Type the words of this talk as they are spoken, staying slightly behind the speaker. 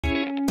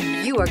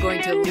You are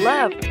going to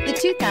love the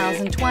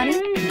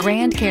 2020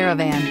 Grand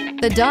Caravan.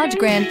 The Dodge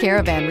Grand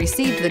Caravan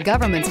received the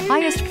government's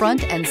highest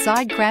front and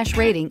side crash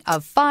rating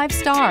of 5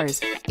 stars.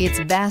 Its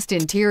vast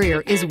interior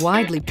is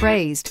widely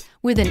praised,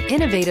 with an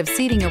innovative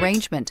seating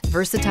arrangement,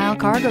 versatile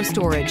cargo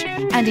storage,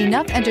 and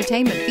enough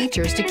entertainment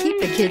features to keep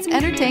the kids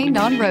entertained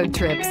on road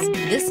trips.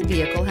 This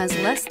vehicle has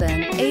less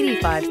than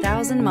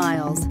 85,000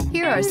 miles.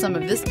 Here are some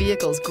of this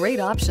vehicle's great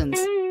options: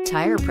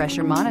 tire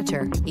pressure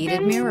monitor,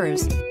 heated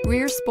mirrors,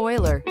 rear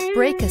spoiler,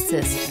 brake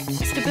assist,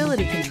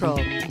 stability control,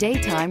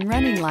 daytime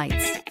running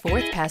lights,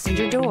 4th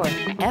passenger door,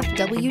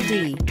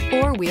 FWD,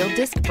 4-wheel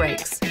disc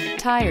brakes,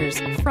 tires,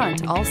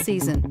 front all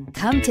season.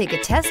 Come take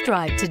a test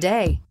drive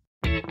today.